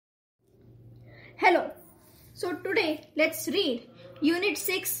Hello. So today let's read Unit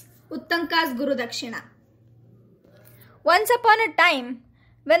 6 Uttankas Gurudakshina. Once upon a time,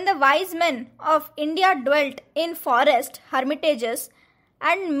 when the wise men of India dwelt in forest hermitages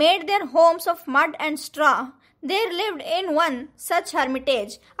and made their homes of mud and straw, there lived in one such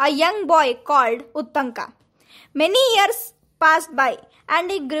hermitage a young boy called Uttanka. Many years passed by and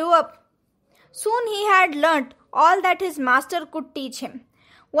he grew up. Soon he had learnt all that his master could teach him.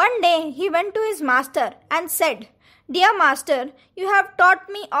 One day he went to his master and said, "Dear master, you have taught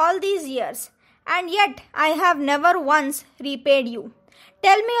me all these years, and yet I have never once repaid you.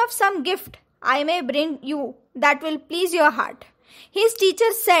 Tell me of some gift I may bring you that will please your heart." His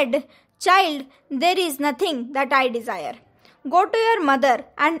teacher said, "Child, there is nothing that I desire. Go to your mother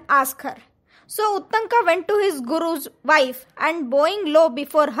and ask her." So Uttanka went to his guru's wife and, bowing low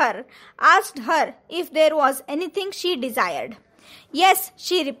before her, asked her if there was anything she desired. "Yes,"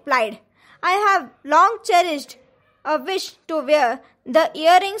 she replied, "I have long cherished a wish to wear the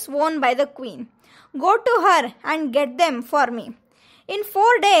earrings worn by the queen. Go to her and get them for me. In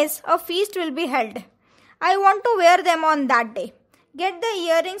 4 days a feast will be held. I want to wear them on that day. Get the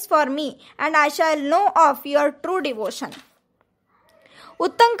earrings for me and I shall know of your true devotion."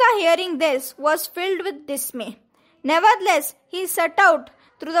 Uttanka, hearing this, was filled with dismay. Nevertheless, he set out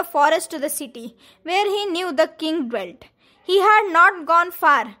through the forest to the city, where he knew the king dwelt. He had not gone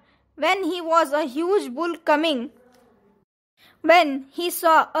far when he saw a huge bull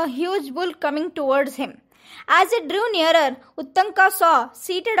coming towards him. As it drew nearer, Uttanka saw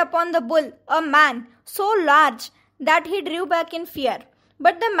seated upon the bull a man so large that he drew back in fear.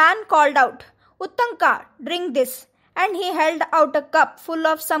 But the man called out, "Uttanka, drink this," and he held out a cup full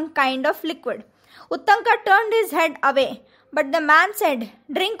of some kind of liquid. Uttanka turned his head away, but the man said,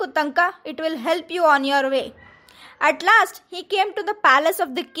 "Drink, Uttanka, it will help you on your way." At last he came to the palace of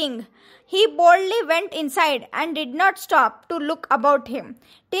the king. He boldly went inside and did not stop to look about him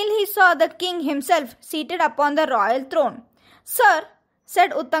till he saw the king himself seated upon the royal throne. "Sir,"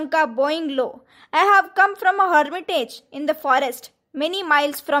 said Uttanka, bowing low, "I have come from a hermitage in the forest, many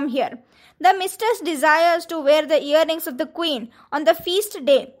miles from here. The mistress desires to wear the earrings of the queen on the feast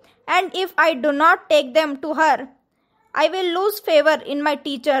day, and if I do not take them to her, I will lose favor in my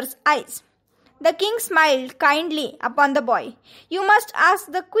teacher's eyes." The king smiled kindly upon the boy. "You must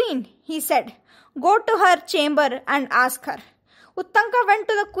ask the queen," he said. "Go to her chamber and ask her." Uttanka went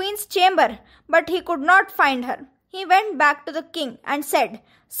to the queen's chamber, but he could not find her. He went back to the king and said,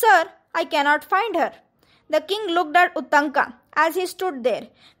 "Sir, I cannot find her." The king looked at Uttanka as he stood there,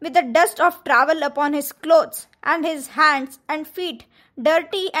 with the dust of travel upon his clothes and his hands and feet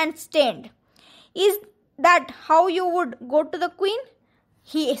dirty and stained. "Is that how you would go to the queen?"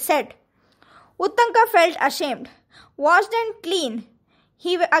 he said. Uttanka felt ashamed. Washed and clean,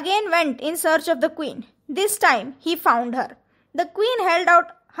 he again went in search of the queen. This time he found her. The queen held out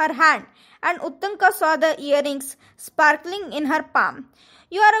her hand, and Uttanka saw the earrings sparkling in her palm.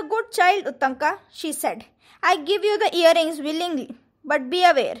 "You are a good child, Uttanka," she said. "I give you the earrings willingly. But be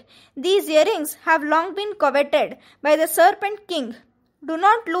aware, these earrings have long been coveted by the Serpent King. Do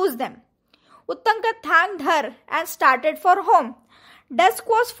not lose them." Uttanka thanked her and started for home. Dusk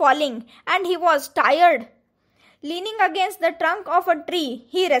was falling and he was tired. Leaning against the trunk of a tree,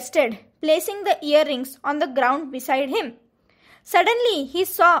 he rested, placing the earrings on the ground beside him. Suddenly, he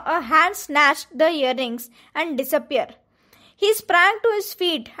saw a hand snatch the earrings and disappear. He sprang to his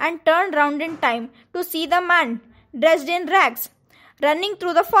feet and turned round in time to see the man, dressed in rags, running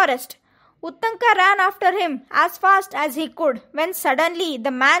through the forest. Uttanka ran after him as fast as he could, when suddenly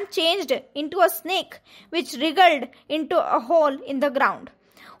the man changed into a snake which wriggled into a hole in the ground.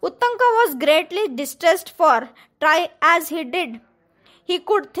 Uttanka was greatly distressed, for, try as he did, he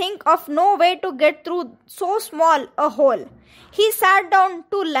could think of no way to get through so small a hole. He sat down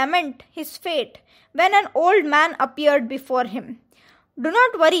to lament his fate when an old man appeared before him. "Do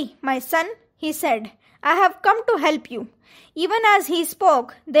not worry, my son," he said. "I have come to help you." Even as he spoke,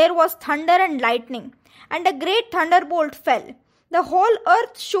 there was thunder and lightning, and a great thunderbolt fell. The whole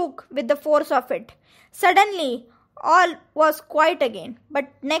earth shook with the force of it. Suddenly, all was quiet again, but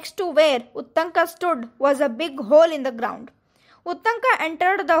next to where Uttanka stood was a big hole in the ground. Uttanka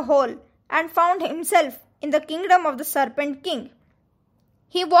entered the hole and found himself in the kingdom of the Serpent King.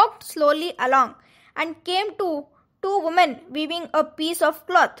 He walked slowly along and came to two women weaving a piece of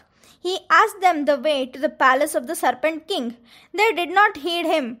cloth. He asked them the way to the palace of the Serpent King. They did not heed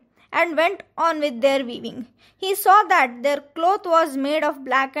him and went on with their weaving. He saw that their cloth was made of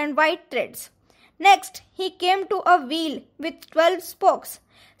black and white threads. Next, he came to a wheel with 12 spokes.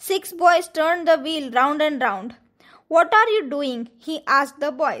 6 boys turned the wheel round and round. "What are you doing?" he asked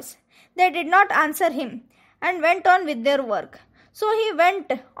the boys. They did not answer him and went on with their work. So he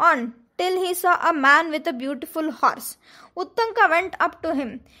went on till he saw a man with a beautiful horse. Uttanka went up to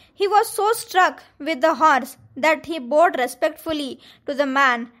him. He was so struck with the horse that he bowed respectfully to the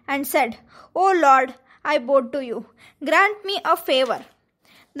man and said, "O Lord, I bow to you. Grant me a favor."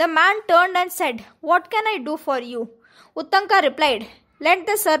 The man turned and said, "What can I do for you?" Uttanka replied, "Let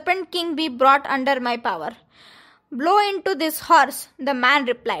the serpent king be brought under my power." "Blow into this horse," the man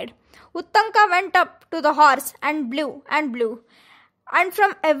replied. Uttanka went up to the horse and blew, and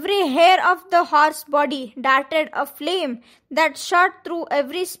from every hair of the horse's body darted a flame that shot through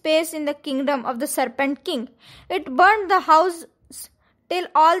every space in the kingdom of the serpent king. It burned the house till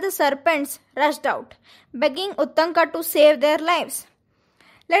all the serpents rushed out, begging Uttanka to save their lives.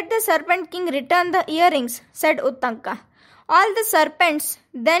 "Let the serpent king return the earrings," said Uttanka. All the serpents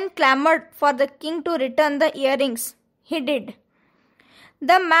then clamored for the king to return the earrings. He did.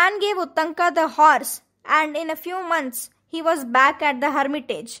 The man gave Uttanka the horse, and in a few months he was back at the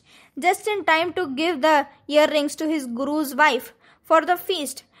hermitage, just in time to give the earrings to his guru's wife for the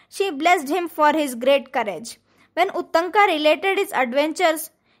feast. She blessed him for his great courage. When Uttanka related his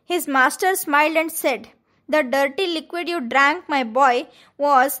adventures, his master smiled and said, "The dirty liquid you drank, my boy,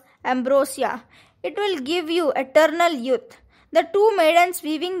 was ambrosia. It will give you eternal youth. The two maidens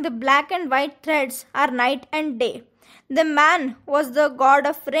weaving the black and white threads are night and day. The man was the god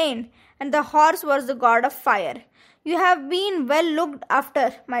of rain, and the horse was the god of fire. You have been well looked after,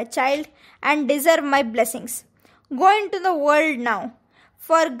 my child, and deserve my blessings. Go into the world now,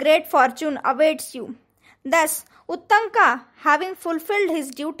 for great fortune awaits you." Thus, Uttanka, having fulfilled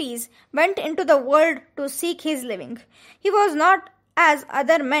his duties, went into the world to seek his living. He was not as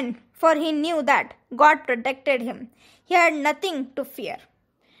other men, for he knew that God protected him. He had nothing to fear.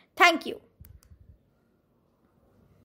 Thank you.